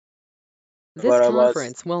This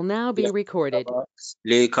conference will now be recorded.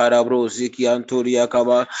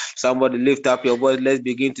 Somebody lift up your voice. Let's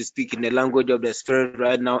begin to speak in the language of the Spirit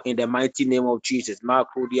right now in the mighty name of Jesus.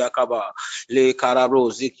 Le karabro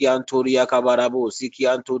zikianturia kabarabo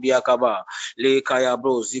zikianturia kaba le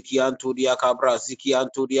kayabro zikianturia kabra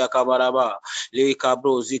zikianturia kabaraba le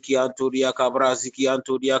kabro zikianturia kabra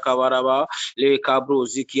zikianturia kabaraba le kabro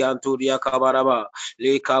zikianturia kabaraba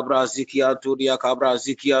le kabra zikianturia kabra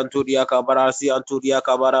zikianturia kabra zikianturia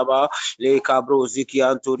kabaraba le kabro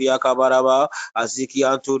zikianturia kabaraba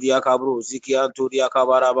azikianturia kabro zikianturia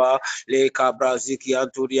kabaraba le kabra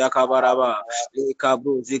zikianturia kabaraba le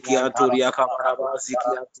kabro zikianturia kabaraba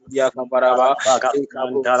zikianturia kabaraba le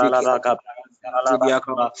kabro zikianturia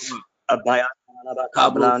kabaraba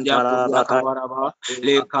Kabro Zianturia Kabaraba,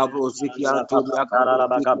 Le Kabro Zikianturia Kabro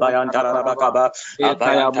Zikianturia Le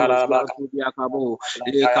Kayabo Zianturia Kabo,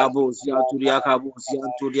 Le Kabo Zianturia Kabo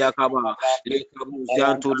Zianturia Kaba, Le Kabo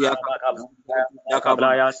Zianturia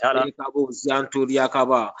Kaba, Le Kabo Zianturia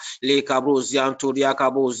Kaba, Le Kabo Zianturia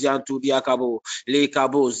Kabo Zianturia Kabo, Le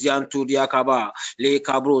Kabo Zianturia Kaba, Le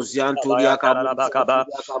Kabro Zianturia Kabo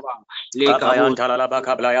Le Kabo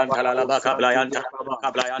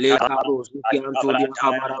Le Kabo Zikianturia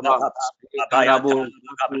Kabaraba, Le Karabo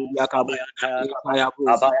Zikianturia Kabo, Le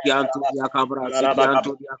Kayabo Zikianturia Kabra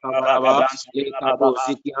Zikianturia Kabaraba, Le Kabo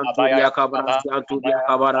Zikianturia Kabra Zikianturia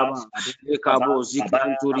Kabaraba, Le Kabo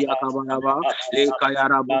Zikianturia Kabaraba, Le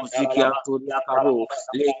Kayarabo Zikianturia Kabo,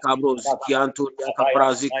 Le Kabo Zikianturia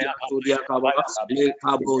Kabra Zikianturia Kaba, Le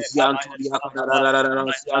Kabo Zianturia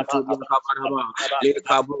Kabaraba, Zianturia Kabaraba, Le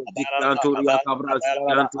Kabo Zikianturia Kabra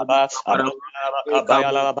Zikianturia Kabaraba,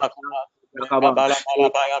 Le Kabo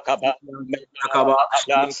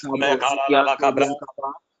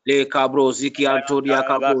Le Cabro Zikianturia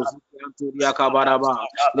Cabro Zikianturia Kabaraba,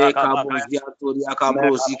 Le Cabo Zianturia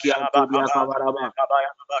Cabro Zikianturia Kabaraba,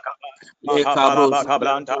 Le Cabo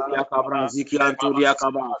Zikianturia Cabra Zikianturia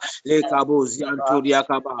Kaba, Le Cabo Zianturia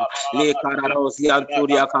Kaba, Le Cararo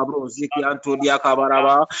Zianturia Cabro Zikianturia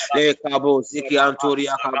Kabaraba, Le Cabo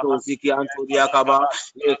Zikianturia Cabro Zikianturia Kaba,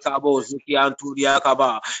 Le Cabo Zikianturia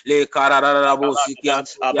Kaba, Le Cararabo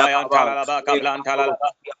Zikianturia Kaba, Le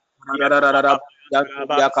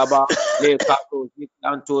Kaba, Le Cabo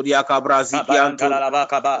Zikianturia Cabra Zikianturia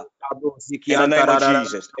Kaba, in the name of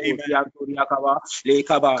Jesus. Le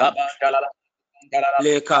Kaba.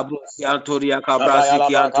 Le Cabo Zianturia Cabra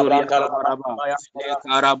Zikianturia Kabaraba, Le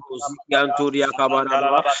Carabo Zikianturia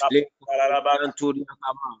Kabaraba, Le Zianturia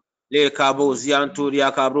Kaba. Le Cabo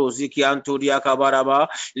Zianturia Cabro Zikianturia Kabaraba,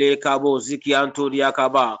 Le Cabo Zikianturia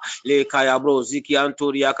Kaba, Le Kayabro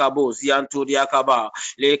Zikianturia Cabo Zianturia Kaba,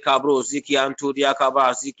 Le Cabro Zikianturia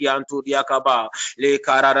Kaba Zikianturia Kaba, Le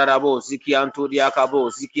Cararabo Zikianturia Cabo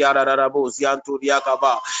Zikiararabo Zianturia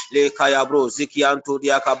Kaba, Le Kayabro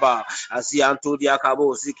Zikianturia Kaba, Azianturia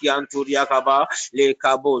Cabo Zikianturia Kaba, Le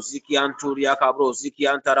Cabo Zikianturia Cabro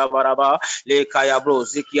Zikiantarabaraba, Le Kayabro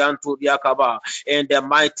Zikianturia Kaba, in the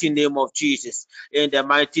mighty name of Jesus. In the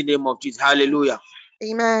mighty name of Jesus. Hallelujah.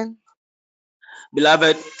 Amen.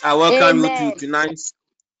 Beloved, I welcome you to tonight's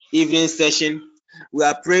evening session. We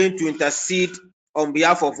are praying to intercede on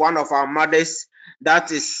behalf of one of our mothers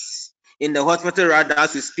that is in the hospital right now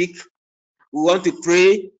as we speak. We want to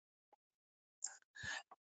pray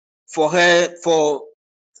for her. For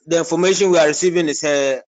the information we are receiving is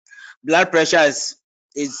her blood pressure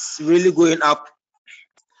is really going up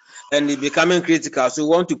and it's becoming critical. So we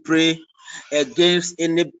want to pray against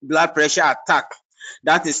any blood pressure attack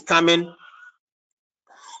that is coming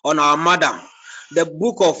on our mother. The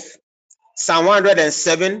book of Psalm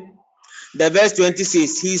 107, the verse 20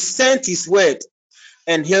 says, He sent His word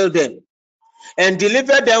and healed them and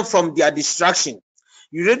delivered them from their destruction.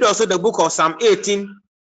 You read also the book of Psalm 18,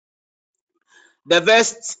 the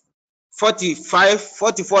verse 45,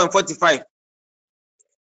 44 and 45.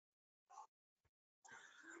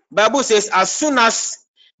 Bible says, as soon as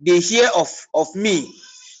they hear of me,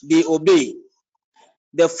 they obey.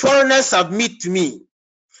 The foreigners submit to me.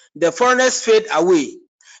 The foreigners fade away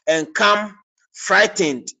and come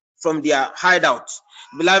frightened from their hideout.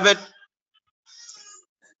 Beloved,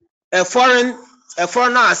 a foreigner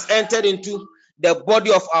has entered into the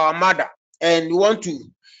body of our mother, and we want to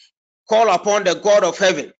call upon the God of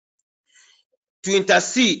heaven to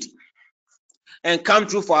intercede and come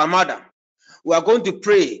through for our mother. We are going to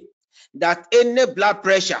pray that any blood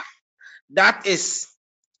pressure that is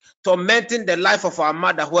tormenting the life of our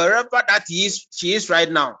mother, wherever that she is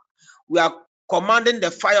right now, we are commanding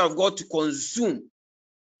the fire of God to consume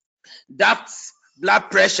that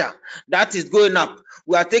blood pressure that is going up.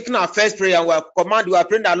 We are taking our first prayer and we are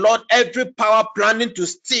praying that, Lord, every power planning to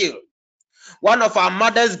steal one of our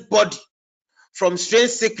mother's body from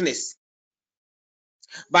strange sickness,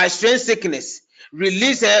 by strange sickness,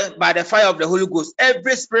 release her by the fire of the Holy Ghost.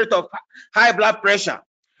 Every spirit of high blood pressure,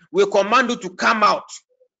 we command you to come out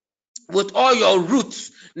with all your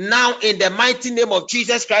roots now in the mighty name of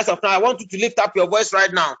Jesus Christ of Nazareth. I want you to lift up your voice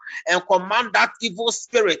right now and command that evil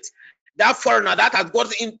spirit, that foreigner that has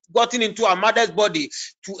gotten into our mother's body,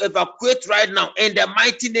 to evacuate right now in the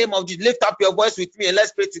mighty name of Jesus. Lift up your voice with me and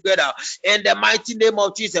let's pray together in the mighty name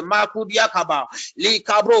of Jesus.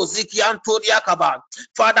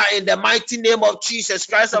 Father, in the mighty name of Jesus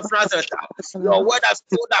Christ of Nazareth, your word has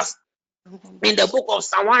told us in the book of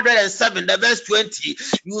Psalm 107, the verse 20,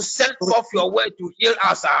 you sent forth your word to heal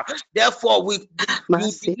us. Therefore, you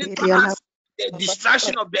deliver us the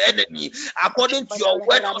distraction of the enemy, according to your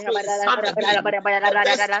word also in Psalm again,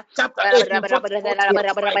 verse chapter 18, as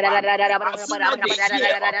soon as they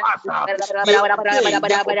hear of us, they obey.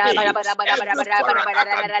 Every foreign that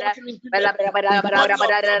has gotten into the body of your daughter,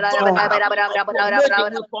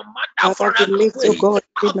 we command that foreigner away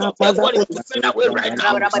out of the body to fade away right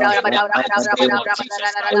now. In the mighty name of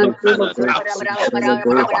Jesus Christ of Nazareth, every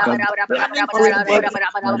power planning to invade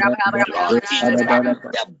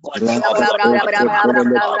the body of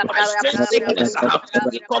your daughter by strange sickness,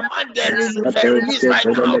 we command the release right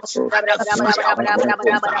now by the fire of the Holy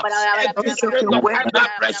Ghost. Every spirit of high blood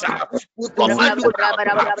pressure, we command you out.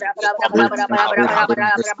 We command you out.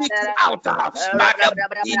 We speak you out by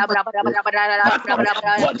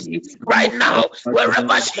the body right now,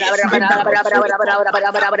 wherever she is right now.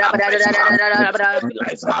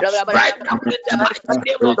 Right now, in the mighty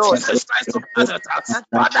name of Jesus Christ of Nazareth,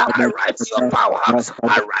 Father, arise to your power,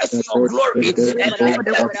 arise to your glory, and let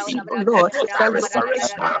there be a total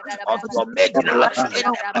restoration of your maiden in the mighty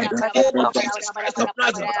name of Jesus Christ of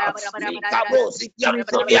Nazareth.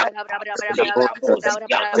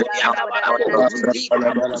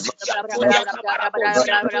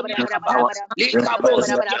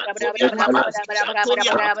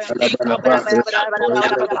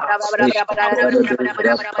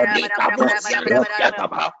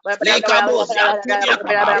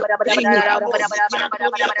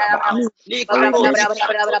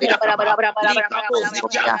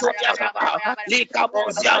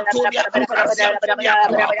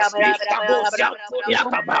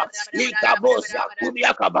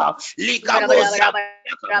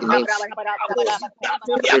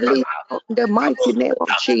 The mighty name of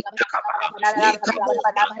Jesus.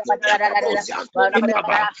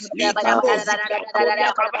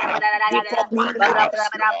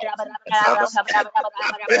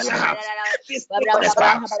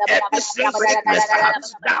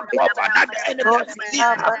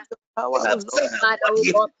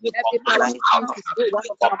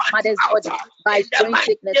 By strange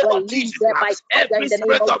sickness, release there by fire in the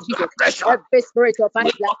name of Jesus. Every spirit of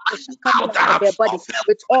high blood pressure coming out of their body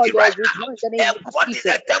with all your roots in the name of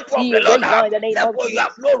Jesus. Be right now in the name of Jesus. You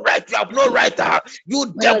have no right. You have no right.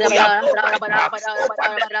 You devil, you have no right over the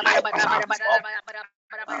life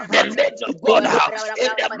the nature of God, in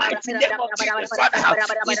the mighty name of Jesus, Father,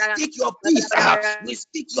 we speak your peace, we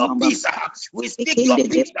speak your peace, we speak your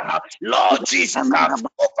peace, Lord Jesus, over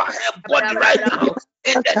her body right now,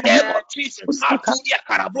 in the name of Jesus. Matudia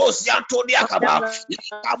Karabos, Antonia Kaba,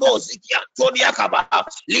 Likabos, Antonia Kaba,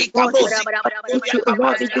 Likabos,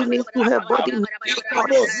 Antonia Kaba,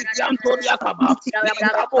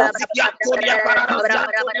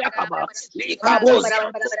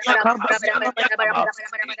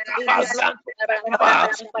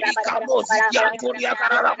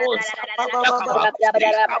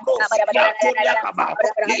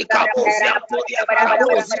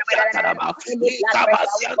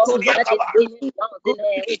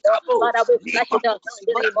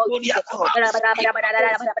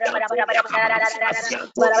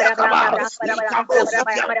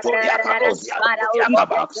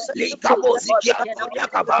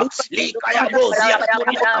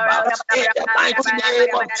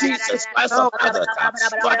 name of Jesus Christ of Nazareth,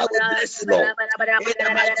 Father, we bless you, Lord. In the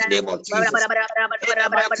mighty name of Jesus. In the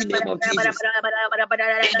mighty name of Jesus.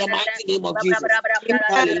 In the mighty name of Jesus.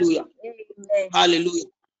 Hallelujah. Hallelujah.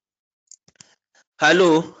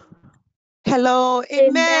 Hello. Hello.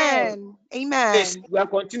 Amen. Amen. Yes, we are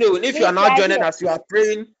continuing. If you are now joining us, we are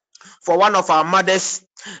praying for one of our mothers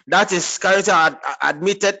that is currently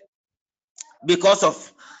admitted because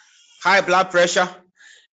of high blood pressure.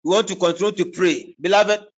 We want to continue to pray.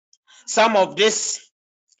 Beloved, some of this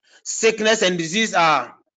sickness and disease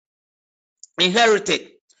are inherited.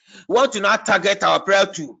 We want to not target our prayer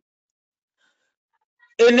to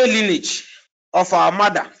any lineage of our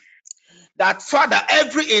mother. That Father,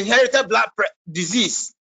 every inherited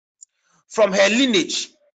disease, from her lineage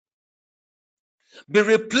be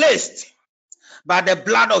replaced by the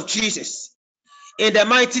blood of Jesus. In the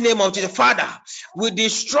mighty name of Jesus, Father, we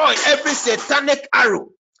destroy every satanic arrow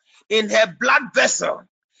in her blood vessel.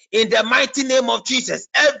 In the mighty name of Jesus,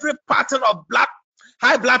 every pattern of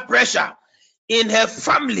high blood pressure in her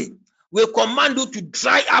family, we command you to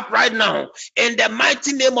dry up right now. In the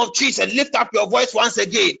mighty name of Jesus, lift up your voice once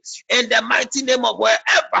again. In the mighty name of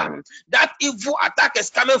wherever that evil attack is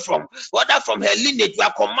coming from, whether from her lineage, we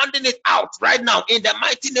are commanding it out right now. In the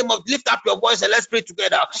mighty name of, lift up your voice and let's pray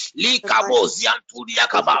together.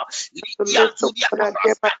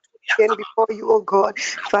 Before you, oh God,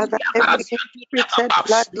 Father, every blood,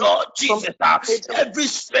 Lord Jesus, every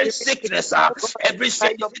sickness, every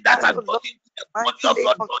sickness that has got into the body of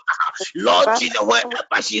your daughter, Lord Jesus,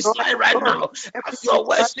 wherever she's lying right now, as your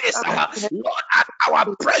word says, Lord, at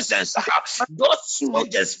our presence, those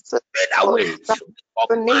soldiers fade away.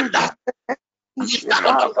 Lift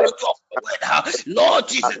up the voice of the word, Lord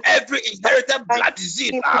Jesus, every inherited blood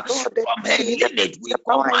disease from her lineage, we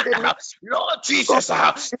command, Lord Jesus,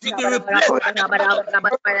 to be replaced by the blood of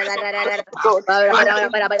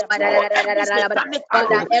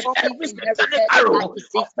every satanic arrow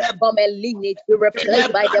from a lineage be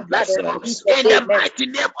replaced by the blood of Jesus. In the mighty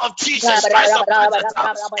name of Jesus Christ of Nazareth,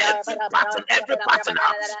 every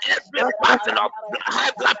pattern of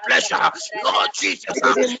high blood pressure, Lord Jesus,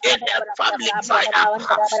 in the family,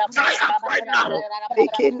 dry up right now.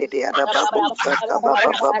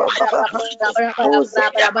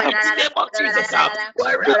 In the mighty name of Jesus,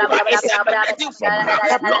 wherever it's emanating from her,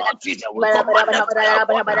 Lord Jesus, we command the fire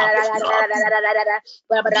upon her. Lord,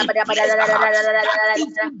 that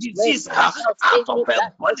evil disease out of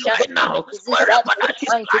her body right now, wherever that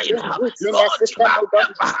she's lying, Lord Jesus,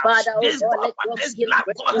 wherever this blood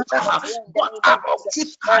got up of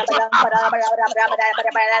truth,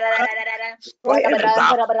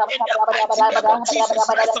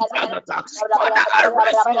 Father,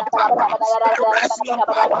 arrest your power, arrest your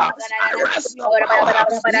power, arrest your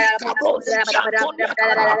power.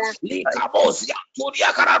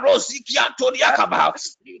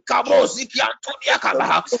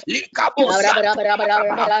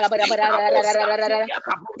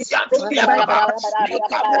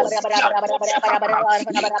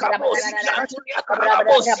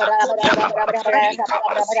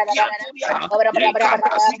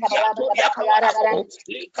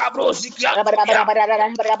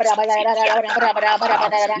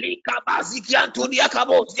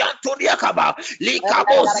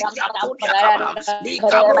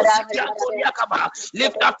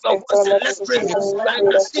 Lift up your voice and let's pray.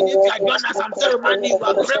 I'm sorry, man, you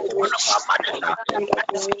are praying for one of our mothers.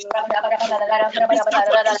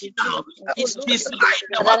 He's lying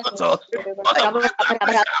in the hospital.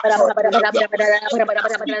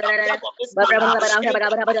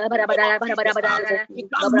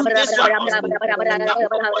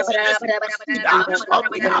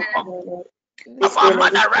 Of our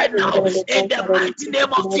mother right now, in the mighty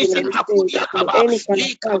name of Jesus,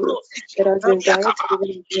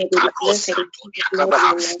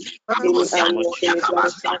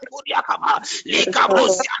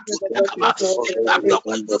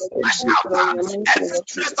 every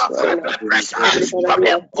trace of high blood pressure from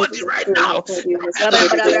your body right now.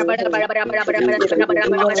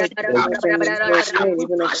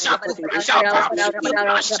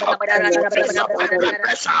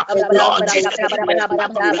 Lord Jesus,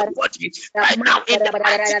 right now in the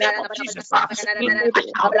mighty name of Jesus,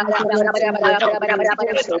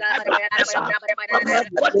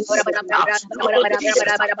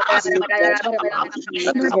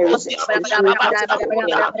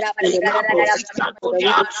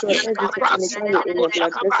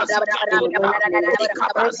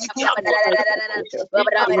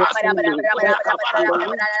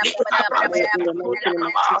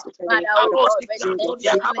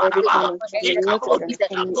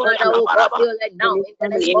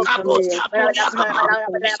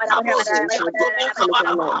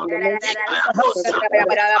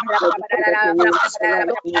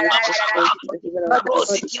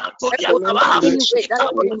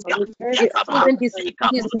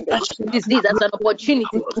 disease as an opportunity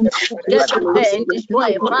to get to her and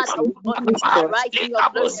destroy her. Father, right in your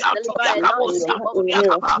blood, deliver her now in the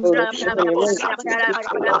name of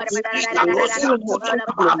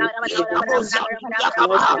Jesus. Conference will now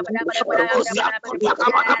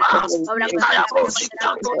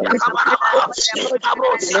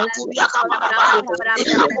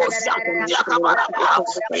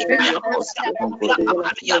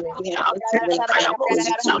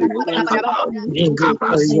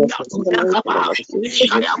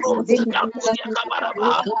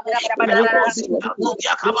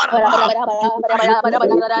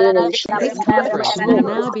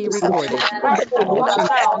be recorded.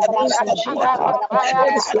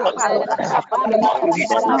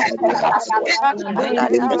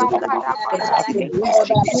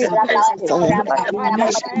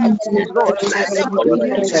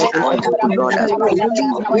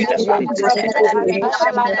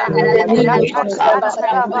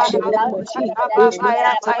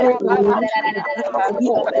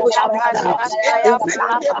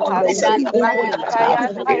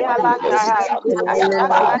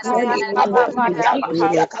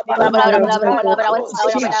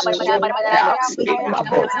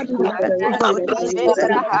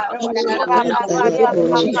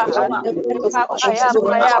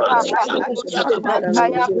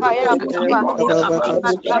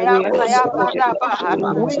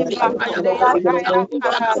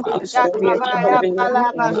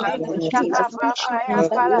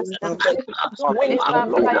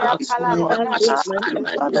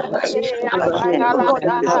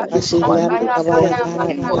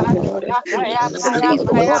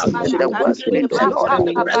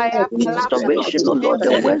 Restoration, oh Lord,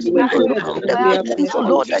 the workmen, oh Lord, the victories, oh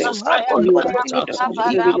Lord, that you have, oh Lord, given to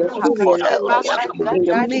me, for to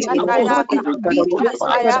make it, oh Lord, even be to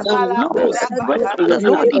others, not to spread the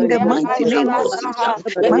Lord in the mighty name of Jesus.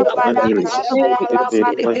 My Father, these, oh Lord,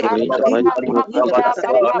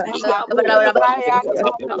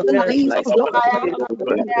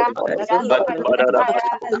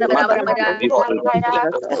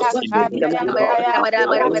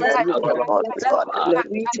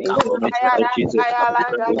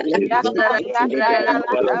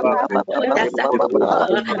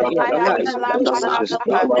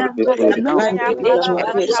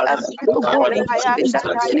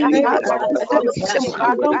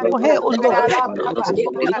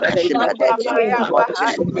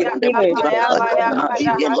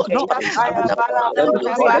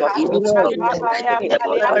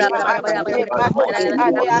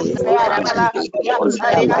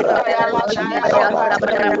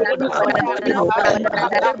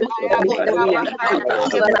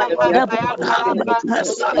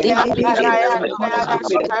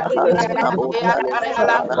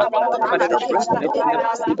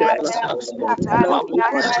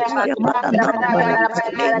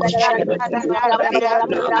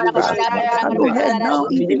 now,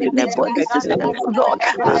 even in the body system, Lord,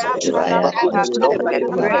 even from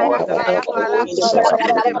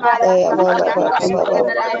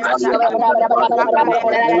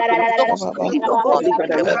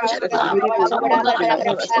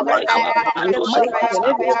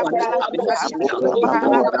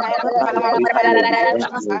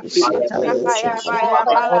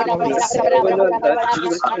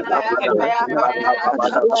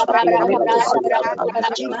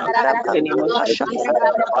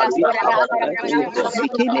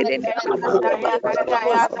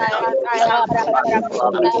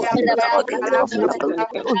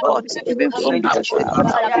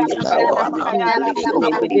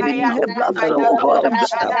the giving her blood flow, oh God,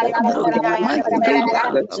 and blood now in the mighty name of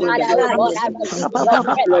now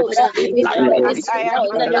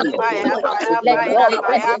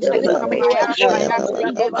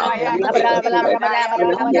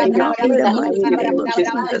in the mighty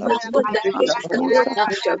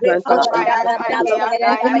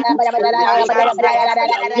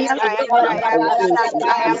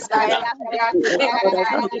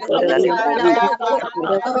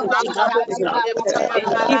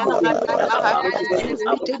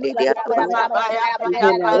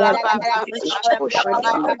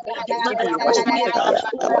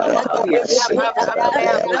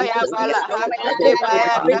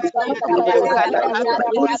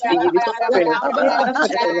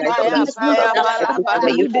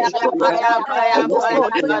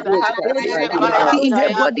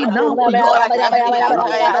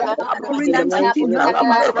name of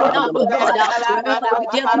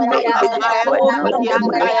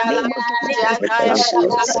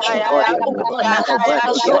you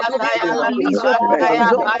destroy in her body now, oh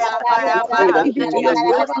Lord. Anything now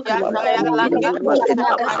in her body, oh Lord.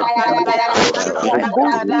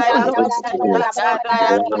 May it be destroyed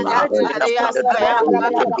now in the mighty name of Jesus.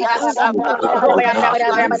 Release your presence, Lord.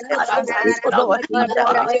 Even to your servant, Lord.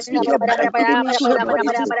 Your blood put him into her body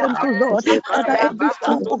system, oh Lord. Father, every this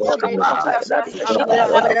month, oh God, of July,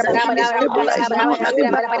 that it shall be stabilized now,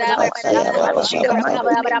 stabilized now, stabilized in the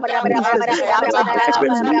mighty name of Jesus.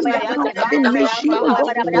 Every need now having mission, oh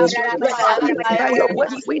God, be stabilized by your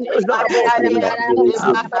west wind, oh Lord. Let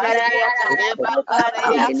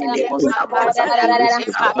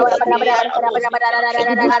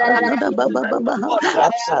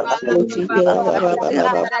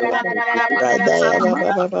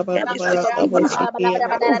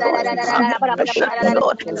oh Lord, under pressure, oh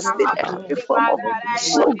Lord, still every form of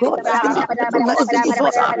oh God, still is stabilizing, oh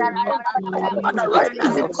Lord. Father, right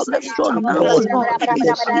now, the cholesterol now, oh Lord,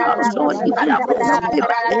 is now, Lord, equalized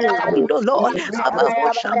now with wind, oh Lord.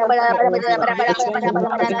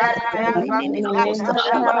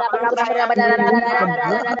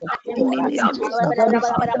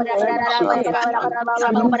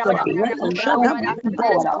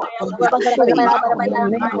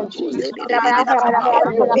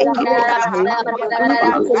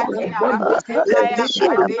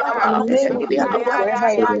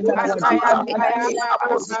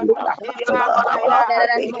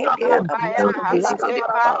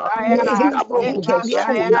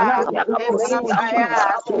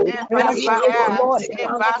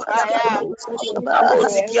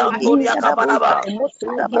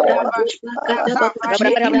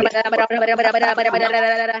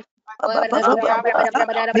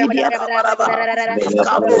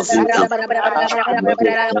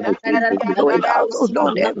 Going out, oh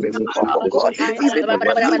Lord, every form of God, even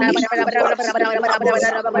the ministry, God,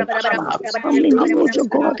 family lineage, oh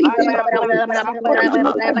God, even God, even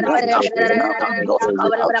of the branches now, Lord,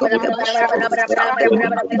 come out of their bodies now,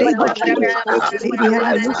 the mighty name of Jesus. Your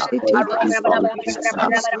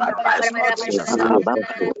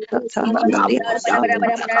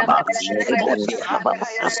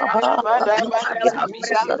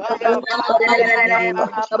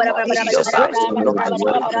breast,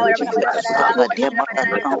 Lord, dear mother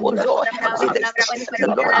now, oh Lord, may the spirit of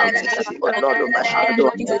the Lord Jesus, oh Lord,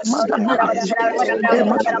 overshadow mother now, in the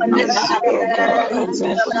mighty name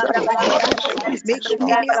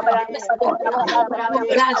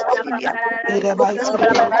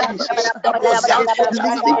of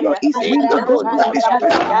receive your east wind, oh God, Holy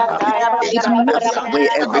Spirit. It melts away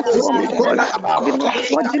every form of God, even of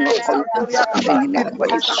fraudulent, even in it for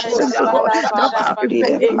his presence, oh God, that is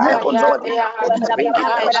preventing her, oh Lord, from bringing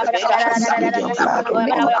out the Receive your blood, oh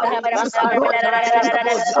name of God. Jesus, oh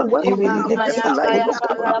God, the work We now release your stabilize, oh blood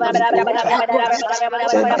God, over her.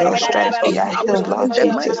 Send your strength be a healed, in Lord the Jesus.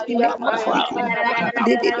 mighty name of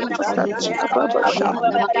Holy Ghost, I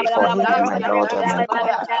pray for healing, my Lord and my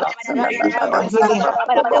God. I pray for healing,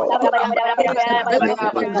 in the name of Jesus.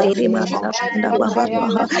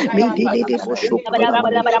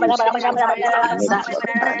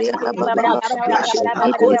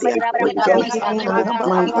 With your healing hand,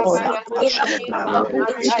 my God.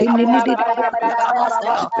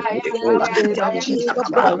 Holy Spirit of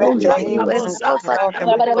Jesus, arrange your angels to help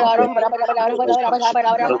them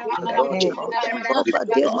in the name of the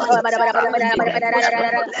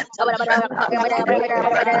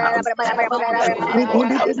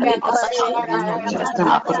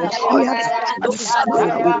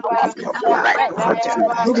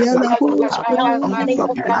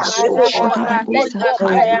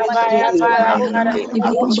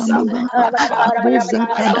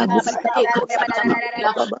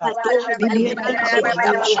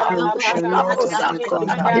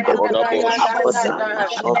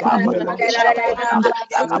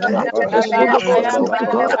breath of the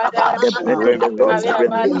Lord be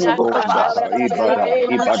released over Ibada,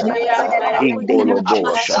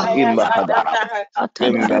 Inkolobosha, Imbahada,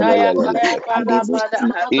 Imbelelelele, Imbibumba,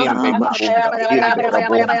 Imbabumba,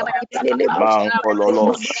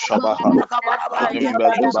 Mankololo, Shabaha,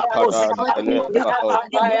 Imbelebakada, Delebahad,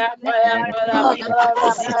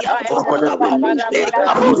 release the wind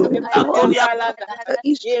of God,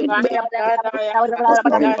 east wind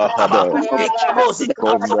Ambahada,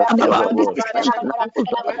 Kombelebosha,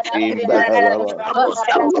 Imbeleba,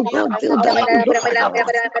 oh God, build that, oh Lord,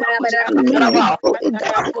 build that, in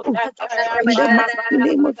the mighty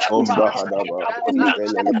name of Jesus. Umbahadaba,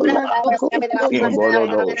 Belelebe, Stabilize, oh God, build that,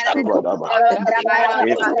 Imbolodo, Shabadaba,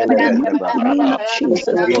 in the Ifebeleba, mighty name of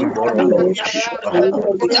Jesus. Imbolodo,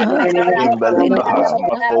 Shabaha, Imbelebaha,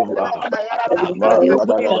 Makombaha, You're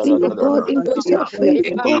working, oh God, Makadadadadadada, increase your faith,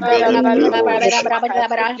 oh God, in you. Ibelebelebosha,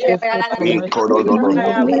 In the Inkolododo,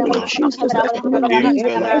 mighty name of Jesus, that you will release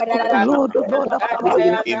the rest of the Imbelebelebe, Lord, oh Lord, upon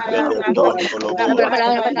now, Lord. Imbelebolobo, Now, in the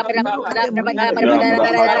mighty name of Jesus,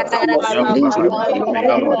 Yambahada, release the Yambahada, Lord, now,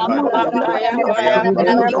 Yambahada, Lord, now, Lord, your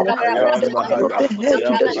from the crown of her head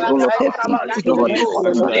to the sole of her feet, Lord.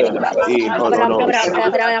 Let the blood speak for her, Lord. Let the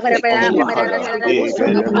blood speak for her, Lord. Lord,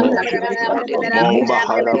 in the name of Jesus. Lord,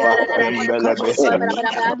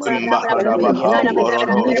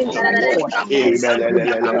 in the name of Jesus,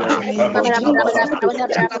 let the blood speak for her.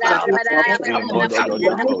 In the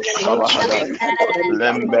name of Jesus, Lord.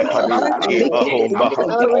 Lembe kadi Father, make it ibahom baha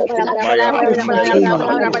maya kumbeleba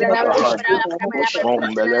bahadi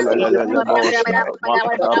mombelelelele bosha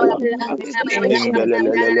makadabra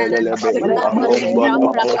imbelelelelebe akombala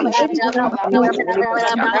bosha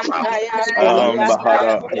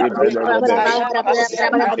bahada ibelelebe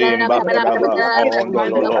imbakadaba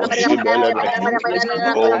ondololo shibelebe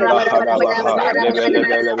ombahadabaha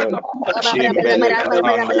lebelebelebe imbeleka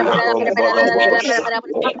andele ombala bosha.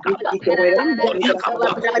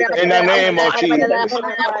 In the name of Jesus.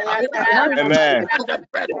 Amen.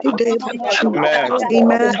 Amen. Amen.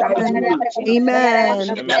 Amen.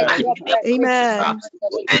 Amen. Amen. Amen.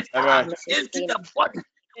 Amen.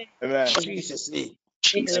 Amen. Jesus' name.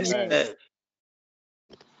 Amen.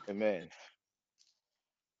 Amen. Amen.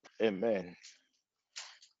 Amen.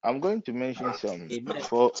 I'm going to mention some Amen.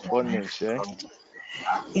 four names, In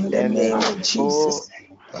the and name of Jesus.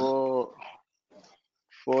 four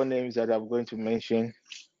names that I'm going to mention.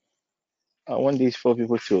 I want these four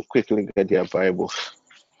people to quickly get their Bibles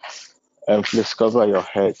and please cover your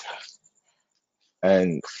head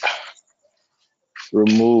and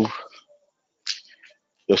remove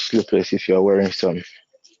your slippers if you are wearing some. I'm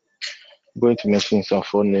going to mention some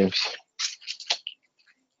four names.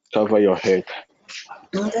 Cover your head.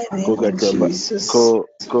 In the Go name get of your Jesus.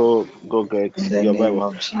 go get In the your name Bible.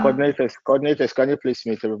 of Jesus. Coordinators, can you please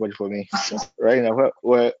meet everybody for me? Right now,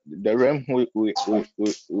 where the realm we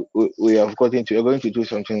have got into, you're going to do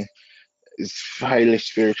something. It's highly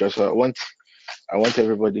spiritual. So I want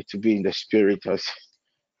everybody to be in the spirit as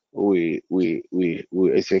we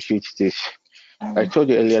execute this. I told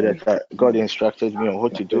you earlier that God instructed me on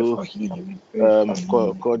what to do.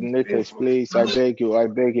 Coordinators, please, I beg you,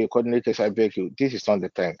 coordinators, I beg you. This is not the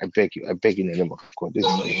time. I beg you in the name of God. This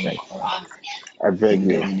is not the time. I beg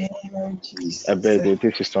you. I beg you,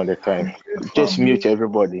 this is not the time. Just mute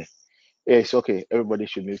everybody. Yeah, it's okay. Everybody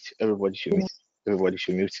should mute. Everybody should mute. Everybody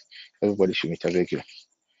should mute. Everybody should mute. I beg you.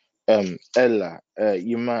 Ella,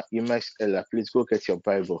 you must Ella, please go get your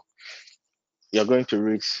Bible. You're going to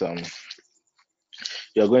read some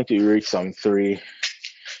 3.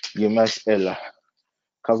 You must Ella.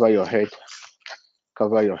 Cover your head.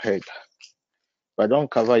 Cover your head. But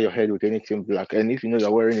don't cover your head with anything black. And if you know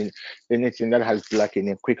you're wearing anything that has black in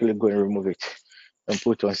it, quickly go and remove it and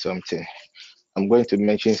put on something. I'm going to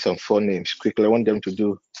mention some 4 names quickly. I want them to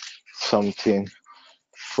do something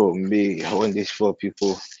for me. I want these 4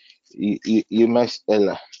 people. You must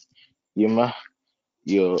Ella. Yuma,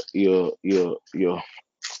 your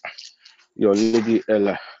lady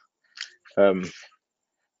Ella.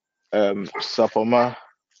 Sapoma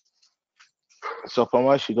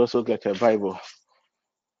should also get a Bible.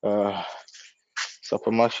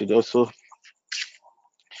 Sapoma should also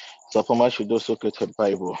get a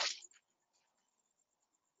Bible.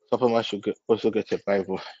 Sapoma should also get a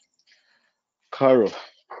Bible. Carol,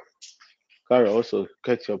 also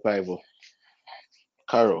get your Bible.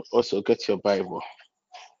 Carol, also get your Bible.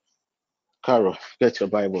 Carol, get your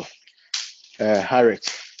Bible. Harriet,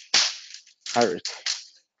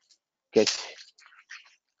 get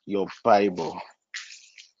your Bible.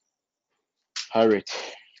 Harriet,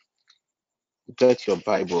 get your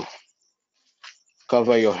Bible.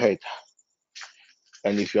 Cover your head.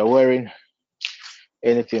 And if you're wearing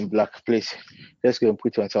anything black, please just go and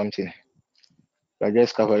put on something. But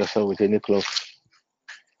just cover yourself with any cloth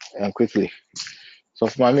and quickly. So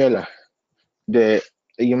for Mamela,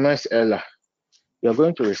 you must Ella, you're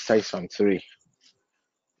going to recite some 3.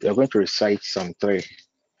 You're going to recite some 3.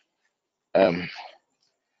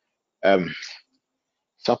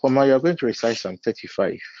 Sapoma, you're going to recite some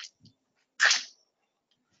 35.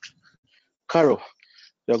 Carol,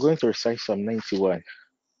 you're going to recite some 91.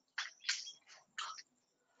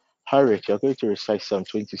 Harriet, you're going to recite some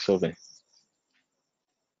 27.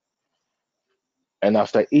 And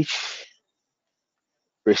after each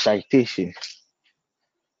recitation,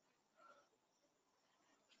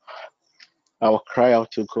 I will cry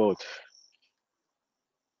out to God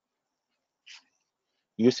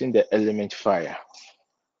using the element fire.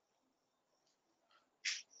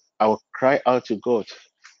 I will cry out to God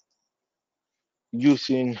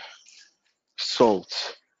using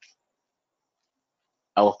salt.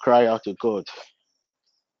 I will cry out to God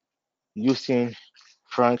using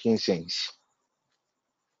frankincense.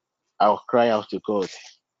 I will cry out to God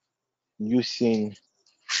using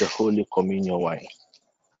the Holy Communion wine.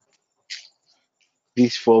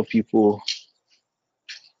 These 4 people,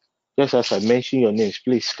 just as I mentioned your names,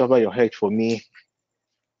 please cover your head for me.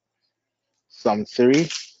 Psalm 3,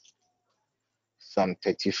 Psalm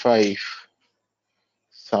 35,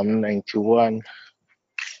 Psalm 91,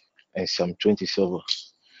 and Psalm 27.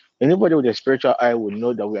 Anybody with a spiritual eye will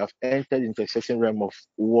know that we have entered into a certain realm of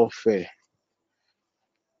warfare.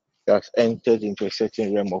 We have entered into a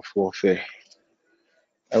certain realm of warfare.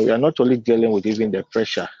 And we are not only dealing with even the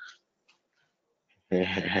pressure.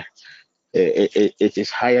 It is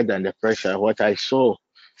higher than the pressure. What I saw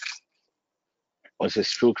was a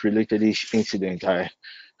stroke-related incident. I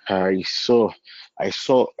saw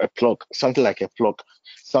a plug, something like a plug,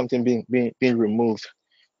 something being removed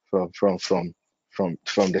from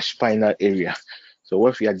the spinal area. So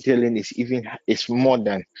what we are dealing is more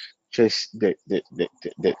than just the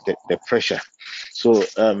pressure. So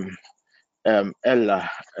Ella,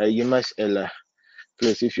 Ella,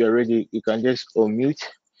 please, if you're ready, you can just unmute.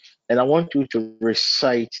 And I want you to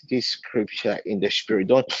recite this scripture in the spirit.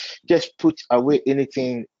 Don't just put away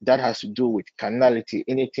anything that has to do with carnality,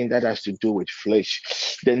 anything that has to do with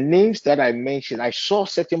flesh. The names that I mentioned, I saw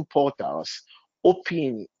certain portals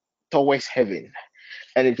open towards heaven.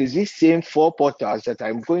 And it is these same 4 portals that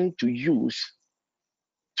I'm going to use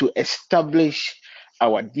to establish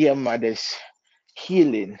our dear mother's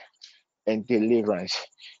healing and deliverance.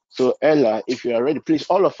 So Ella, if you are ready, please,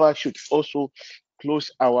 all of us should also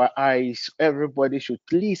close our eyes. Everybody should,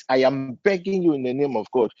 please, I am begging you in the name of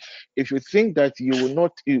God. If you think that you will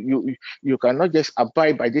not, you cannot just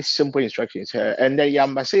abide by these simple instructions, and then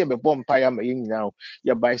now,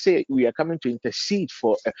 by say we are coming to intercede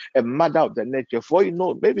for a mother of the nature. For you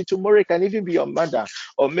know, maybe tomorrow it can even be your mother,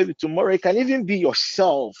 or maybe tomorrow it can even be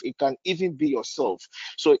yourself. It can even be yourself.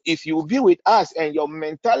 So if you will be with us and your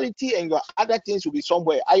mentality and your other things will be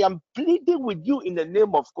somewhere, I am pleading with you in the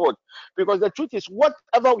name of God, because the truth is,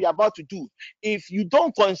 whatever we are about to do, if you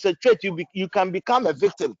don't concentrate, you can become a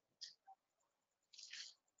victim.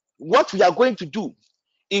 What we are going to do,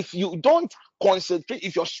 if you don't concentrate,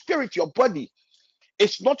 if your spirit, your body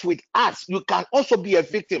is not with us, you can also be a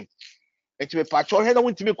victim. And me patrol head, I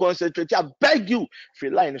want to be concentrated. I beg you,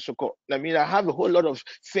 feel like I mean, I have a whole lot of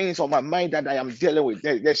things on my mind that I am dealing with.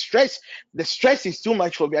 The stress is too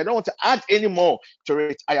much for me. I don't want to add any more to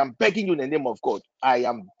it. I am begging you in the name of God. I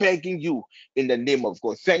am begging you in the name of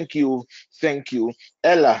God. Thank you.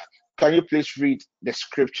 Ella, can you please read the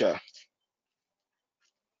scripture?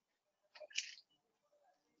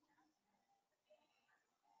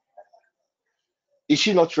 Is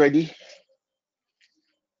she not ready?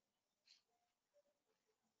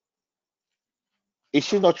 Is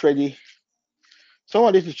she not ready?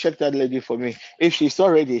 Someone needs to check that lady for me. If she's not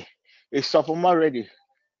ready, is Sophomore ready?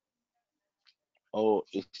 Oh,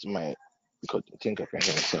 it's my God. I think I can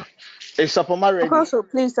hear myself. Is Sophomore ready? Apostle,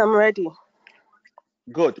 please, I'm ready.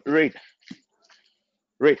 Good. Read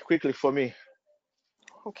quickly for me.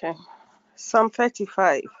 Okay. Psalm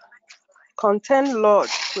 35. Contend, Lord,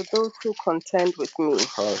 with those who contend with me.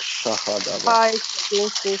 Fight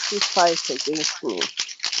against those who fight against me.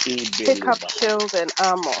 Take up shield and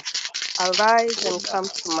armor. Arise and come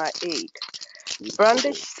to my aid.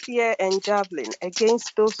 Brandish spear and javelin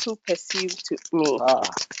against those who pursue to me.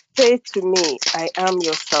 Say to me, I am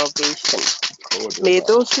your salvation. May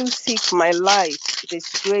those who seek my life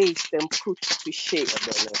disgrace and put to shame.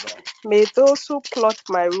 May those who plot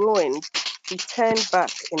my ruin be turned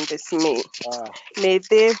back in dismay. May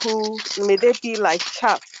they be like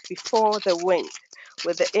chaff before the wind,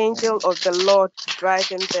 with the angel of the Lord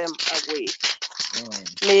driving them away.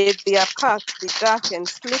 May their path be dark and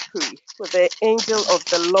slippery, with the angel of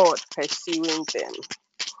the Lord pursuing them.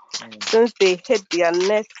 Since they hid their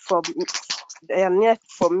net for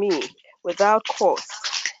me without cause,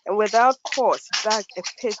 and without cause dug a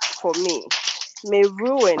pit for me, may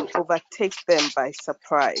ruin overtake them by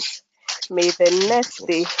surprise. May the net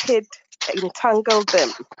they hid entangle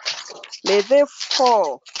them. May they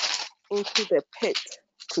fall into the pit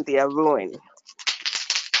to their ruin.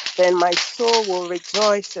 Then my soul will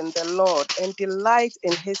rejoice in the Lord and delight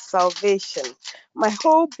in his salvation. My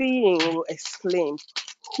whole being will exclaim,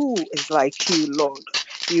 who is like you, Lord?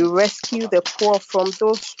 You rescue the poor from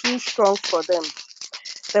those too strong for them,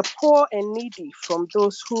 the poor and needy from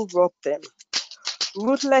those who rob them.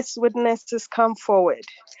 Ruthless witnesses come forward.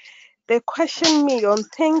 They question me on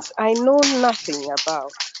things I know nothing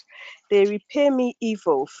about. They repay me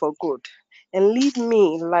evil for good and leave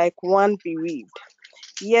me like one bereaved.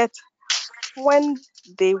 Yet when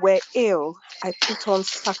they were ill, I put on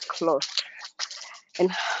sackcloth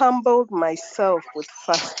and humbled myself with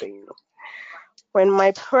fasting. When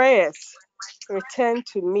my prayers returned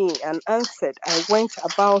to me unanswered, I went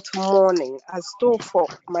about mourning as though for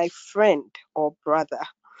my friend or brother.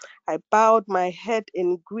 I bowed my head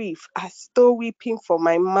in grief as though weeping for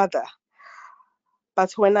my mother.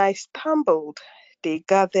 But when I stumbled, they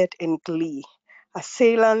gathered in glee.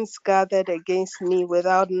 Assailants gathered against me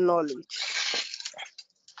without knowledge.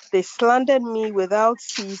 They slandered me without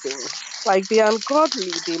ceasing. Like the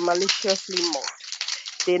ungodly, they maliciously mocked.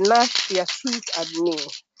 They gnashed their teeth at me.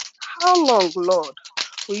 How long, Lord,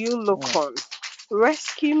 will you look on?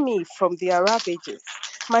 Rescue me from their ravages,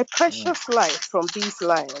 my precious life from these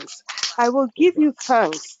lions. I will give you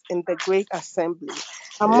thanks in the great assembly.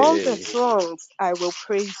 Among the throngs, I will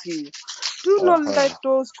praise you. Do not let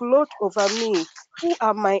those gloat over me who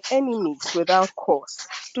are my enemies without cause.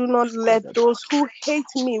 Do not let those who hate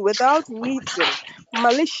me without reason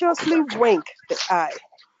maliciously wink the eye.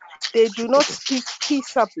 They do not speak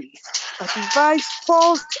peaceably, but devise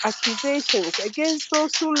false accusations against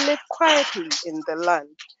those who live quietly in the land.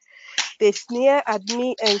 They sneer at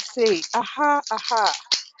me and say, "Aha, aha,"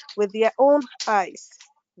 with their own eyes.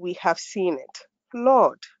 We have seen it.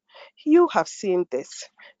 Lord, you have seen this.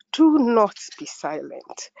 Do not be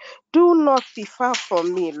silent. Do not be far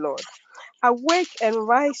from me, Lord. Awake and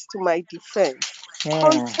rise to my defense.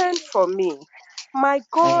 Contend for me. My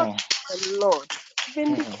God and Lord,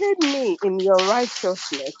 vindicate me in your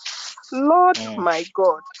righteousness. Lord, my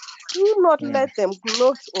God, do not let them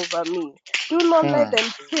gloat over me. Do not let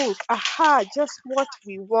them think, "Aha, just what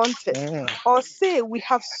we wanted," or say, "We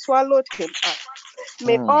have swallowed him up."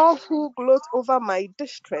 May all who gloat over my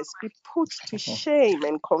distress be put to shame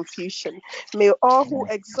and confusion. May all who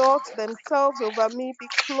exalt themselves over me be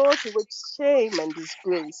clothed with shame and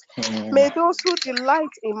disgrace. May those who delight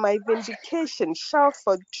in my vindication shout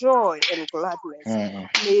for joy and gladness.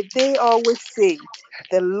 May they always say,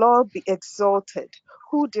 "The Lord be exalted,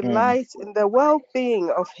 who delights in the well-being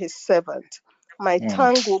of his servant." My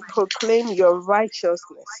tongue will proclaim your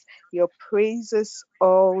righteousness, your praises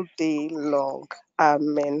all day long.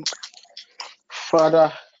 Amen.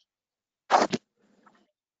 Father,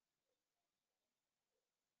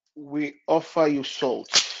 we offer you salt.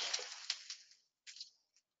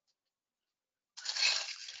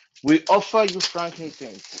 We offer you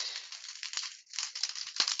frankincense.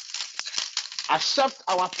 Accept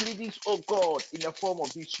our pleadings, O God, in the form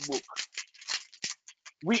of this book.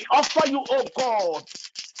 We offer you, O God,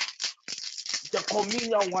 the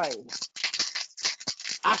communion wine.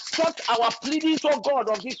 Accept our pleadings, O God,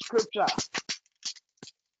 of this scripture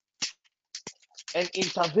and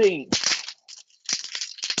intervene.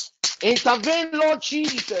 Intervene, Lord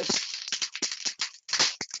Jesus.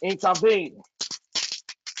 Intervene.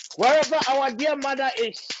 Wherever our dear mother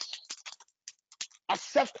is,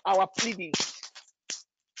 accept our pleadings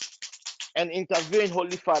and intervene,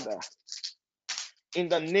 Holy Father, in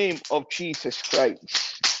the name of Jesus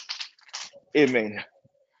Christ. Amen.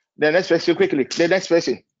 The next person, quickly. The next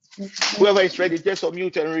person. Whoever is ready, just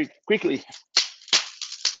unmute and read quickly.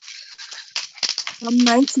 Psalm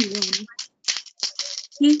 91.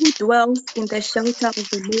 He who dwells in the shelter of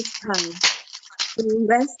the Most High will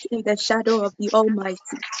rest in the shadow of the Almighty.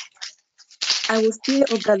 I will say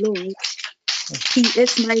of the Lord, He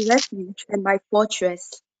is my refuge and my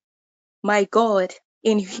fortress, my God,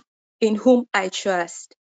 in whom I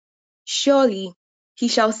trust. Surely He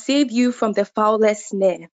shall save you from the foulest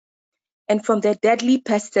snare and from the deadly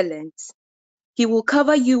pestilence. He will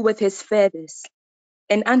cover you with His feathers,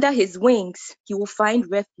 and under His wings you will find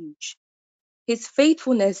refuge. His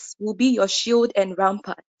faithfulness will be your shield and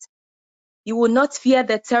rampart. You will not fear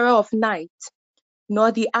the terror of night,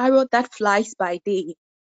 nor the arrow that flies by day,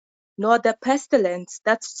 nor the pestilence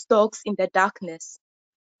that stalks in the darkness,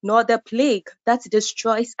 nor the plague that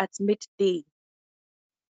destroys at midday.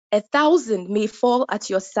 1,000 may fall at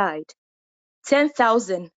your side,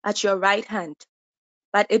 10,000 at your right hand,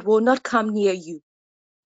 but it will not come near you.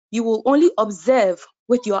 You will only observe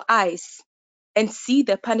with your eyes and see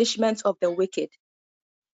the punishment of the wicked.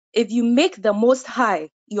 If you make the Most High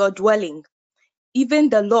your dwelling, even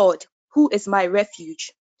the Lord, who is my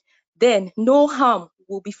refuge, then no harm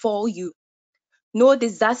will befall you, no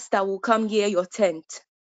disaster will come near your tent.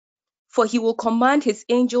 For He will command His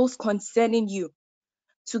angels concerning you,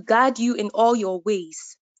 to guard you in all your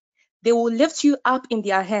ways. They will lift you up in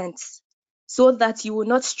their hands, so that you will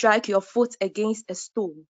not strike your foot against a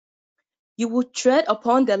stone. You will tread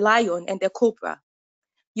upon the lion and the cobra.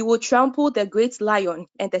 You will trample the great lion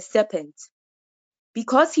and the serpent.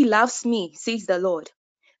 Because He loves me, says the Lord,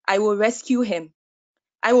 I will rescue him.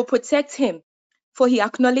 I will protect him, for he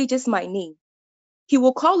acknowledges my name. He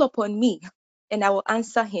will call upon me, and I will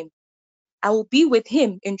answer him. I will be with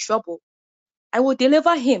him in trouble. I will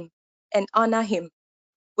deliver him and honor him.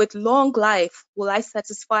 With long life will I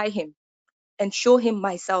satisfy him and show him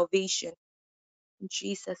my salvation. In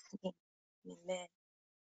Jesus' name, amen.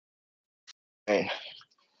 Amen.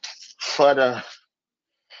 Father,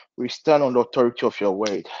 we stand on the authority of your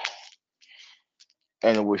word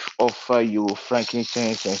and we offer you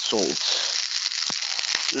frankincense and salt.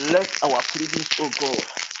 Let our pleadings, O God,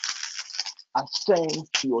 ascend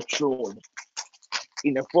to your throne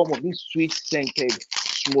in the form of this sweet scented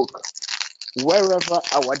smoke. Wherever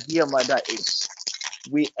our dear mother is,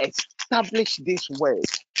 we establish this word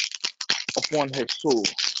upon her soul.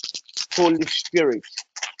 Holy Spirit,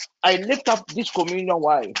 I lift up this communion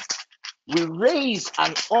wine. We raise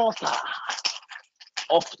an altar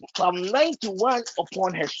of Psalm 91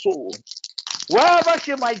 upon her soul. Wherever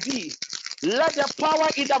she might be, let the power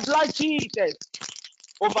in the blood Jesus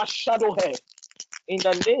overshadow her in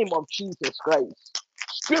the name of Jesus Christ.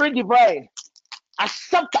 Spirit divine,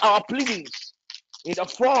 accept our pleadings in the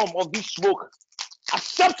form of this smoke.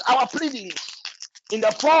 Accept our pleadings in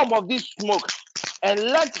the form of this smoke. And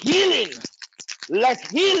let healing, let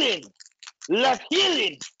healing, let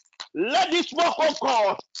healing, let this smoke, oh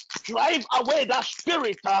God, drive away that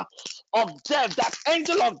spirit of death, that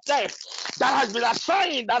angel of death that has been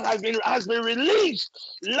assigned, that has been released.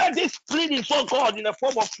 Let this pleading, oh God, in the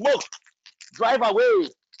form of smoke, drive away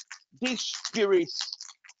these spirits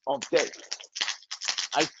of death.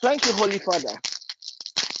 I thank you, Holy Father,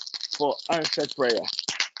 for answered prayer.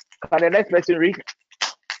 Can the next person read?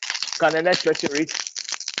 Can the next person read?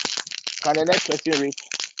 Can the next person read?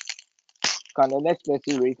 Can the next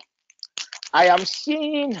person read? I am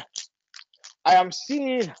seeing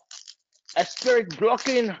a spirit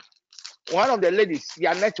blocking one of the ladies,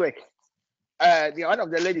 their network. One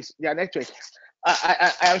of the ladies, their network.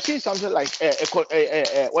 I am seeing something like what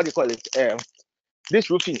do you call it? This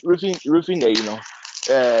roofing, the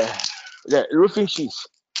roofing sheets.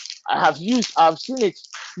 I've seen it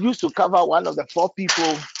used to cover one of the 4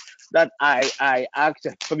 people that I asked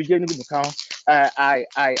for beginning to count. I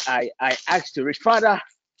asked to reach. Father,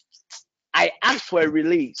 I asked for a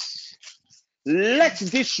release. Let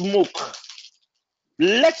this smoke,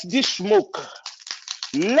 let this smoke,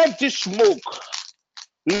 let this smoke,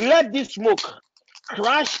 let this smoke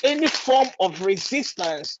crush any form of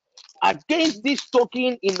resistance against this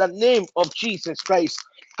token in the name of Jesus Christ.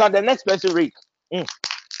 Can the next person read?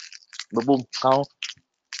 Boom, count.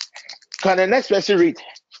 Can the next person read?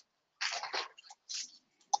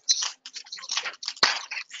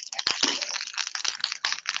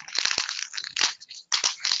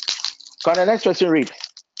 Can the next person read?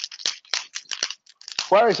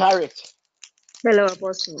 Where is Harriet? Hello,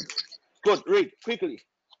 Apostle. Good, read quickly.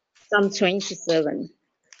 Psalm 27.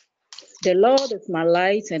 The Lord is my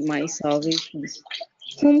light and my salvation.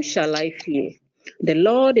 Whom shall I fear? The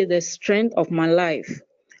Lord is the strength of my life.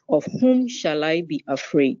 Of whom shall I be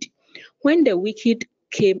afraid? When the wicked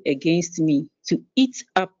came against me to eat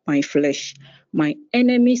up my flesh, my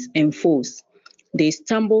enemies and foes, they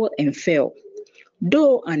stumbled and fell.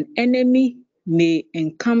 Though an enemy may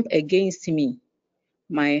encamp against me,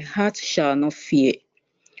 my heart shall not fear.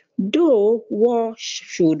 Though war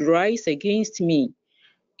should rise against me,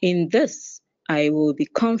 in this I will be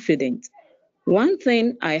confident. One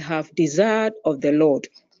thing I have desired of the Lord,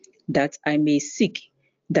 that I may seek,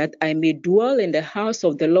 that I may dwell in the house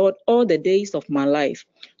of the Lord all the days of my life,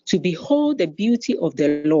 to behold the beauty of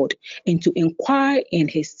the Lord, and to inquire in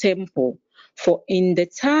his temple. For in the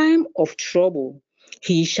time of trouble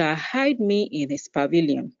he shall hide me in his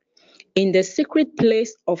pavilion. In the secret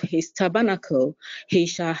place of his tabernacle he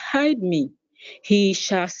shall hide me. He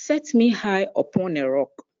shall set me high upon a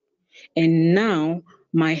rock. And now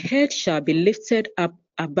my head shall be lifted up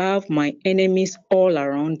above my enemies all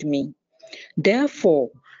around me. Therefore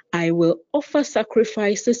I will offer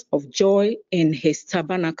sacrifices of joy in his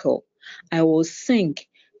tabernacle. I will sing,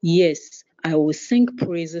 yes, I will sing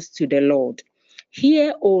praises to the Lord.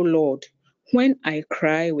 Hear, O Lord, when I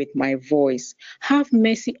cry with my voice. Have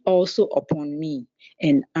mercy also upon me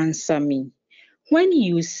and answer me. When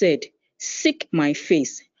you said, seek my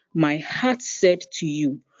face, my heart said to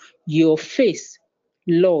you, your face,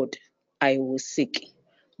 Lord, I will seek.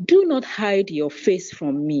 Do not hide your face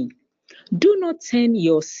from me. Do not turn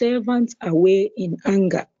your servant away in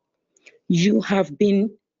anger. You have been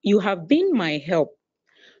my help.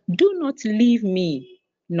 Do not leave me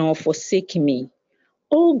nor forsake me,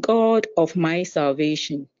 O God of my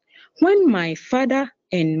salvation. When my father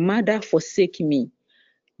and mother forsake me,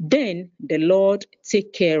 then the Lord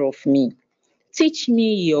take care of me. Teach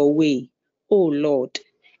me your way, O Lord,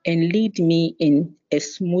 and lead me in a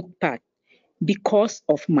smooth path because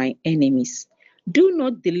of my enemies. Do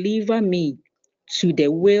not deliver me to the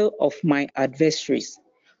will of my adversaries.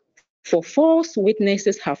 For false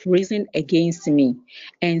witnesses have risen against me,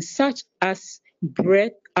 and such as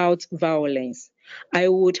breathe out violence. I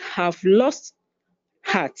would have lost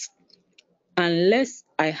heart unless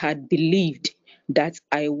I had believed that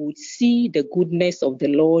I would see the goodness of the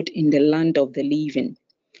Lord in the land of the living.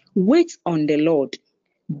 Wait on the Lord,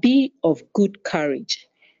 be of good courage,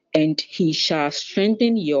 and he shall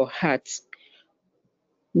strengthen your hearts.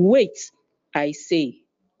 Wait, I say,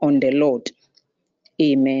 on the Lord.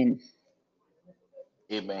 Amen.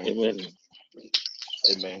 Amen.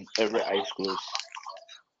 Amen. Every eyes closed.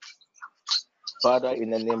 Father, in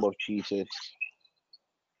the name of Jesus,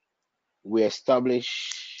 we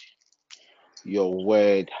establish your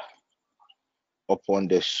word upon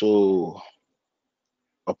the soul,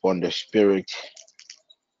 upon the spirit,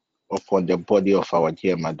 upon the body of our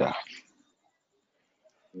dear mother.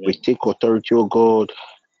 We take authority, O God,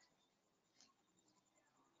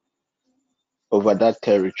 over that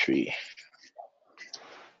territory.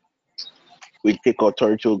 We take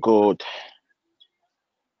authority, O God,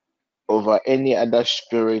 over any other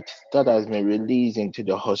spirit that has been released into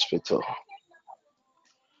the hospital.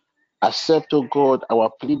 Accept, O God,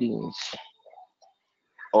 our pleadings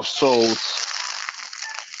of salt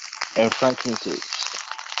and frankincense,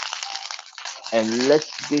 and let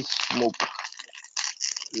this smoke,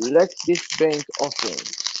 let this burnt offering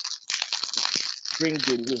bring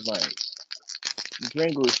deliverance,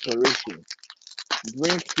 bring restoration,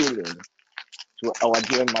 bring healing to our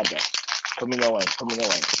dear mother. Communion wine, communion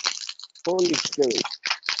wine. Holy Spirit,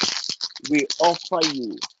 we offer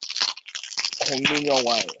you communion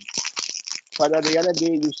wine. Father, the other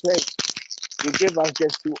day you said you gave us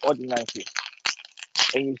just 2 ordinances,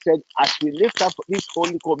 and you said as we lift up this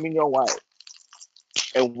holy communion wine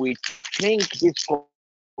and we drink this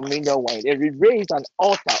communion wine and we raise an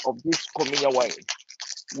altar of this communion wine,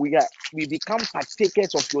 we become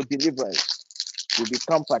partakers of your deliverance. We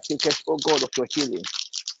become partakers, oh God, of your healing.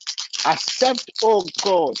 Accept, oh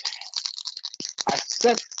God,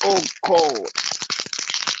 accept, oh God,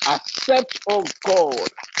 accept, oh God,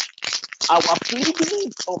 our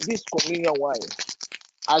pleadings of this communion wine.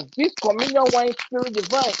 As this communion wine, Spirit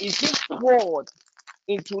Divine, is being poured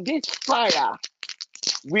into this fire,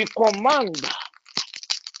 we command,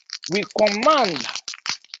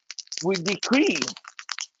 we decree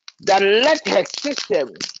that let her system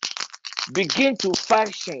begin to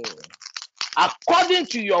function according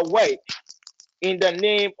to your word in the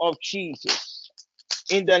name of Jesus.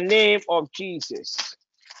 In the name of Jesus.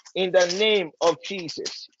 In the name of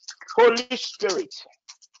Jesus. Holy Spirit,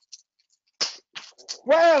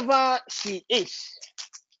 wherever she is,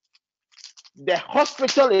 the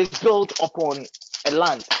hospital is built upon a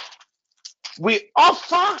land. We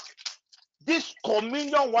offer this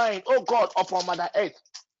communion wine, oh God, upon Mother Earth.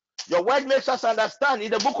 Your word makes us understand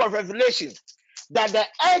in the book of Revelation that the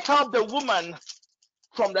earth helped the woman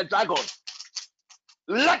from the dragon.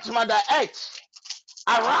 Let Mother Earth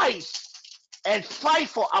arise and fight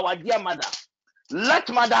for our dear mother. Let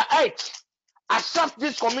Mother Earth accept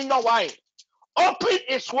this communion wine, open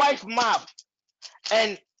its wife's mouth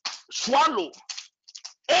and swallow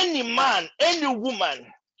any man, any woman,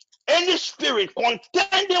 any spirit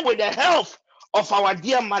contending with the health of our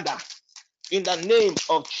dear mother in the name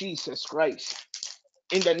of Jesus Christ.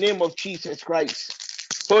 In the name of Jesus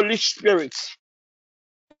Christ. Holy Spirit,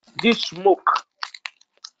 this smoke,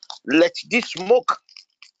 let this smoke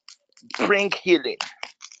bring healing.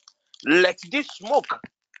 Let this smoke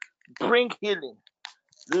bring healing.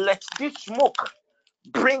 Let this smoke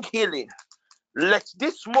bring healing. Let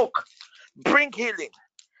this smoke bring healing.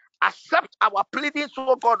 Accept our pleadings,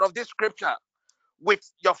 O God, of this scripture with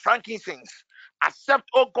your frankincense. Accept,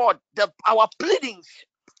 O God, our pleadings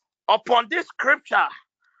upon this scripture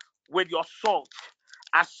with your salt.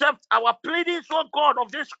 Accept our pleadings, O God,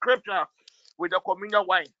 of this scripture with the communion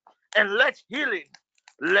wine. And let healing,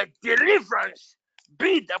 let deliverance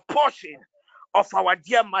be the portion of our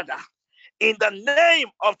dear mother. In the name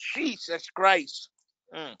of Jesus Christ.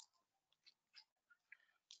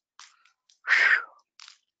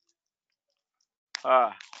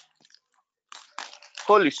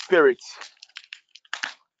 Holy Spirit,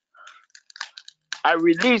 I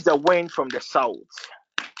release the wind from the south.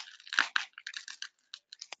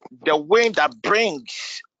 The wind that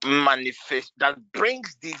brings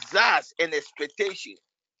desires and expectation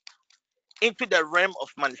into the realm of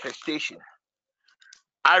manifestation.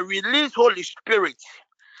 I release, Holy Spirit,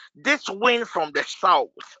 this wind from the south.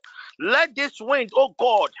 Let this wind, oh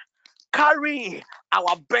God, carry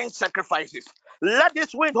our burnt sacrifices. Let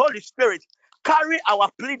this wind, Holy Spirit, carry our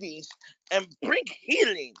pleadings and bring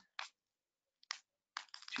healing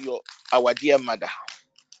to our dear mother.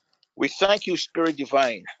 We thank you, Spirit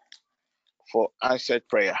Divine, for answered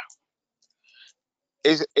prayer.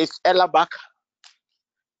 Is Ella back?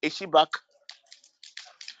 Is she back?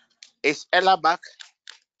 Is Ella back?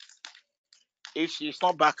 If she's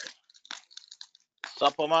not back,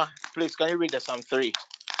 Sapoma, please can you read the Psalm 3?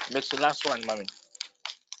 Makes the last one, mommy.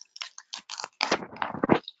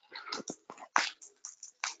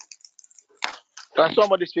 Can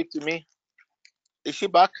somebody speak to me? Is she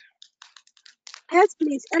back? Yes,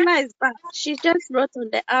 please. Ella is back. She just wrote on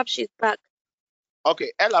the app she's back.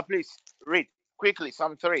 Okay, Ella, please read quickly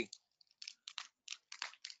Psalm 3.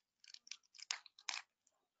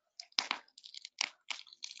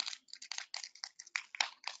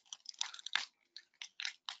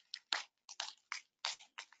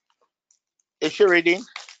 Is she reading?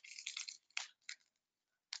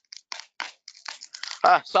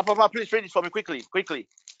 Sapoma, please read it for me quickly.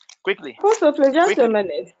 Also, please, just quickly. a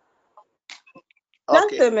minute.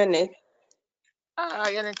 Okay. Just a minute.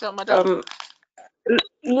 Madam.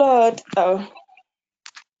 Lord,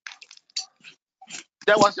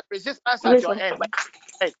 there was a resistance at your end, but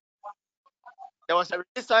there was a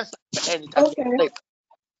resistance at your end. It has been cleared.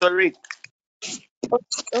 So read.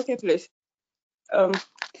 Okay, please.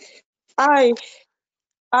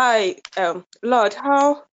 Lord,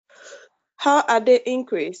 how are they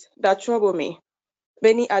increased that trouble me?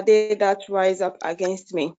 Many are they that rise up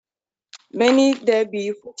against me. Many there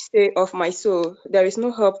be which say of my soul, there is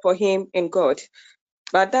no help for him in God.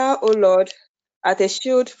 But thou, O Lord, art a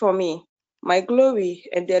shield for me, my glory,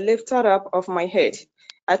 and the lifter up of my head.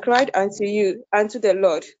 I cried unto the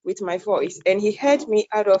Lord, with my voice, and he heard me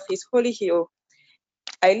out of his holy hill.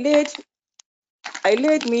 I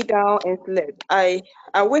laid me down and slept. I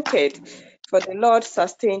awaked, for the Lord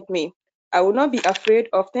sustained me. I will not be afraid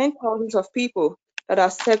of 10,000s of people that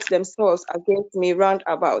have set themselves against me round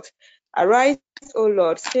about. Arise, O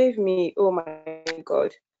Lord, save me, O my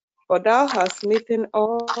God. For thou hast smitten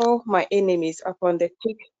all my enemies upon the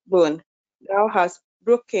cheekbone. Thou hast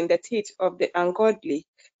broken the teeth of the ungodly.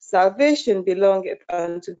 Salvation belongeth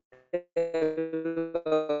unto the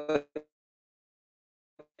Lord.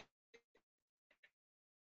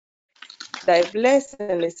 Thy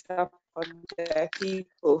blessing is upon the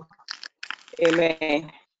people.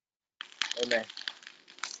 Amen. Amen.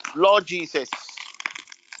 Lord Jesus,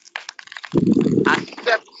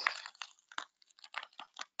 accept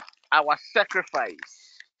our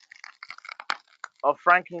sacrifice of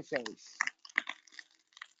frankincense.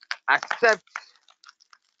 Accept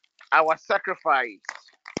our sacrifice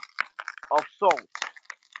of salt.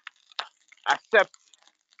 Accept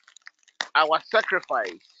our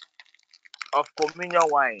sacrifice of communion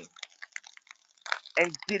wine.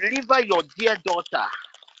 And deliver your dear daughter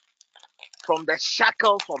from the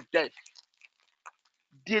shackles of death.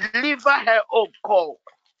 Deliver her, oh God,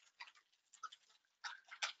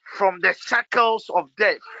 from the shackles of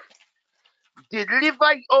death.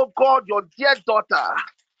 Deliver, oh God, your dear daughter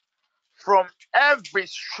from every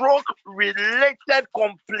stroke-related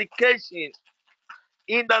complication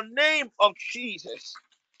in the name of Jesus.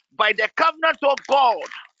 By the covenant of God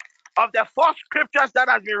of the four scriptures that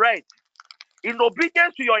has been read, in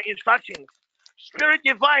obedience to your instructions, Spirit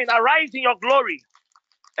Divine, arise in your glory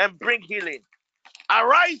and bring healing.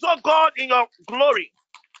 Arise, oh God, in your glory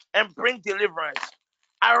and bring deliverance.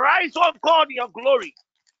 Arise, oh God, in your glory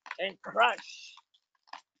and crush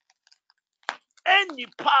any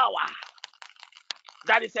power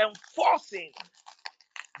that is enforcing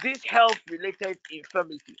this health-related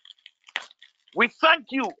infirmity. We thank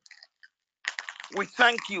you. We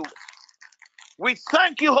thank you. We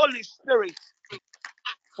thank you, Holy Spirit,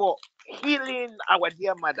 for healing our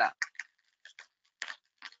dear mother.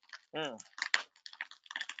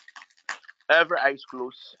 Every eyes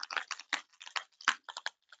closed.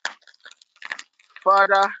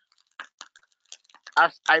 Father,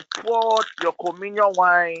 as I poured your communion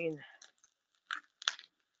wine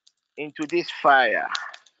into this fire,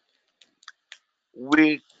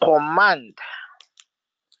 we command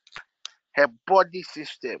her body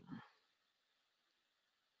system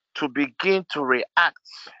to begin to react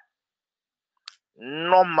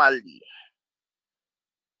normally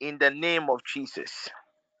in the name of Jesus.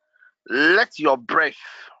 Let your breath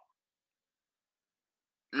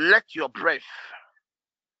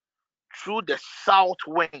through the south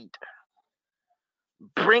wind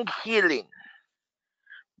bring healing,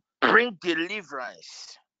 bring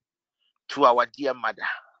deliverance to our dear mother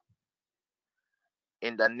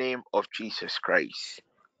in the name of Jesus Christ.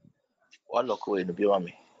 One look away, be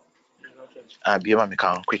me. Be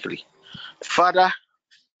quickly. Father,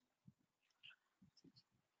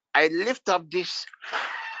 I lift up this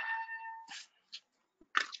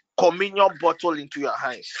communion bottle into your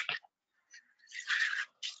hands.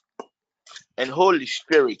 And Holy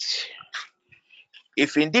Spirit,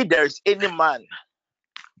 if indeed there is any man,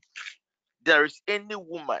 there is any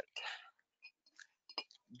woman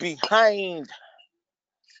behind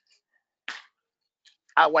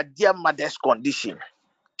our dear mother's condition,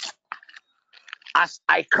 as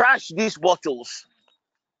I crush these bottles,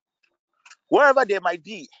 wherever they might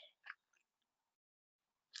be,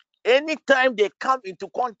 anytime they come into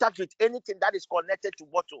contact with anything that is connected to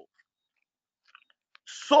bottle,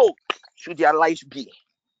 so should their lives be.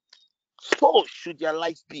 So should their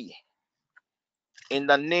lives be. In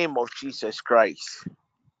the name of Jesus Christ,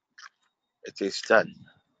 it is done.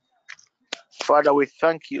 Father, we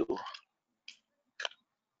thank you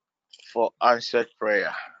for answered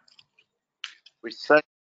prayer. We thank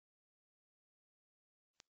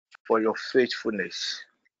you for your faithfulness.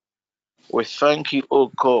 We thank you,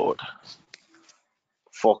 oh God,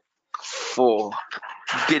 for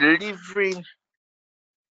delivering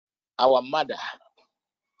our mother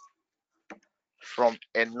from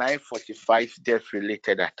a 9:45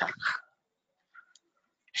 death-related attack.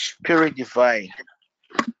 Spirit divine,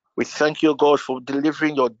 we thank you, God, for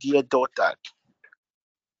delivering your dear daughter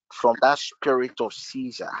from that spirit of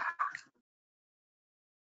Caesar.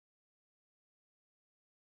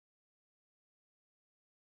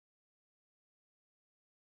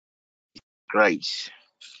 Christ.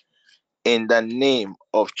 In the name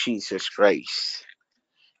of Jesus Christ.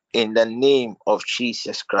 In the name of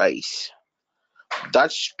Jesus Christ.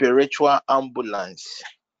 That spiritual ambulance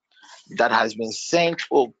that has been sent,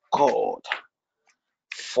 oh God,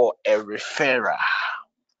 for a referrer.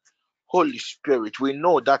 Holy Spirit, we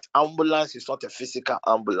know that ambulance is not a physical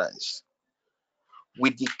ambulance. We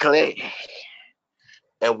declare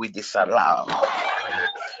and we disallow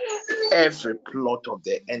every plot of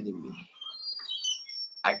the enemy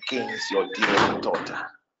against your dear daughter.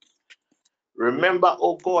 Remember,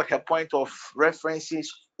 oh God, her point of reference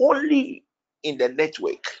is only in the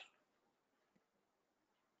network,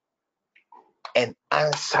 and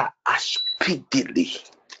answer us speedily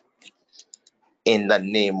in the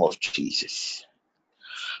name of Jesus.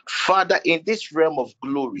 Father, in this realm of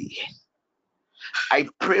glory, I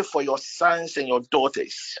pray for your sons and your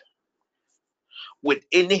daughters with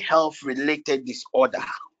any health related disorder.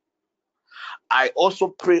 I also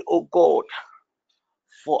pray, oh God,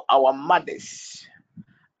 for our mothers.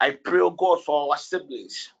 I pray, oh God, for our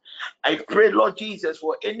siblings. I pray, Lord Jesus,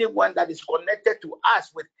 for anyone that is connected to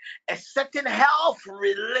us with a certain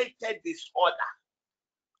health-related disorder.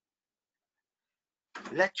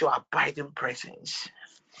 Let your abiding presence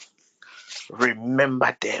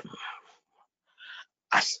remember them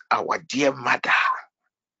as our dear mother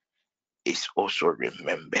is also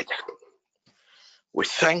remembered. We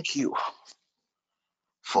thank you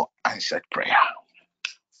for answered prayer.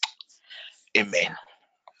 Amen.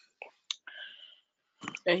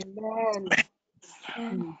 Amen.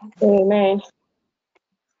 Amen. Amen.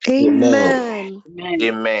 Amen.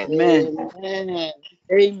 Amen. Amen.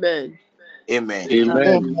 Amen. Amen.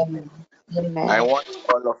 Amen. I Amen. want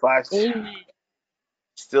all of us Amen.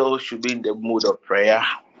 still should be in the mood of prayer.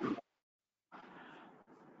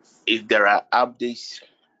 If there are updates,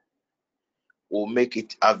 we'll make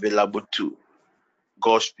it available to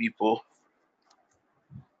God's people.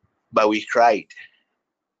 But we cried,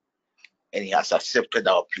 and He has accepted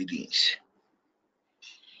our pleadings.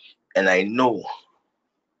 And I know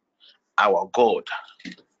our God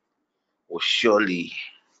will surely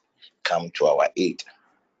come to our aid.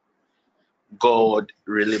 God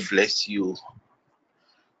really bless you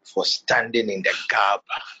for standing in the gap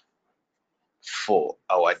for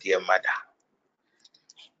our dear mother.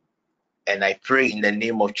 And I pray in the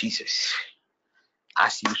name of Jesus,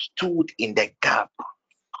 as you stood in the gap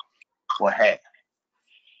for her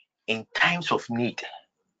in times of need,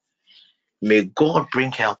 may God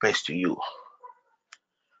bring helpers to you.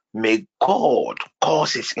 May God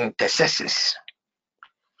cause His intercessors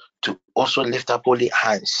to also lift up holy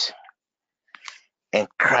hands and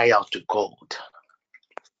cry out to God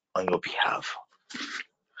on your behalf.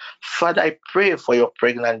 Father, I pray for your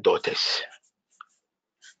pregnant daughters.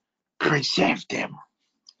 Preserve them.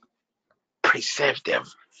 Preserve them.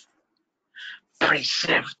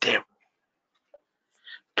 Preserve them.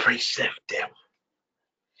 Preserve them.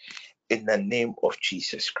 In the name of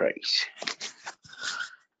Jesus Christ.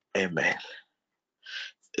 Amen.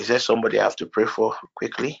 Is there somebody I have to pray for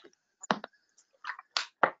quickly?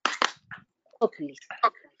 Okay.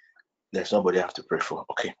 There's nobody I have to pray for.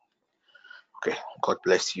 Okay. Okay. God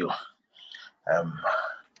bless you.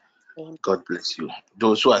 God bless you.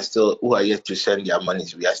 Those who are yet to send their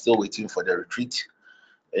monies, we are still waiting for the retreat.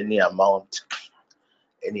 Any amount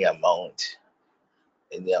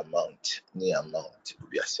will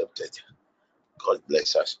be accepted. God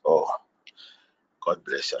bless us all. God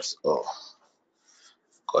bless us all.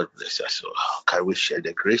 God bless us all. Can we share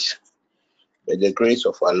the grace? May the grace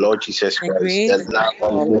of our Lord Jesus The Christ, grace the love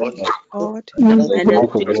of God, God and and the the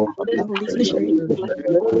sweet sweet of of the the Holy Holy Spirit Spirit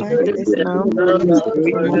abide with us now and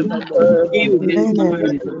forevermore. be with us Amen. now.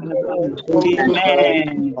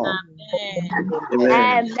 Amen. Amen.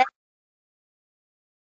 Amen.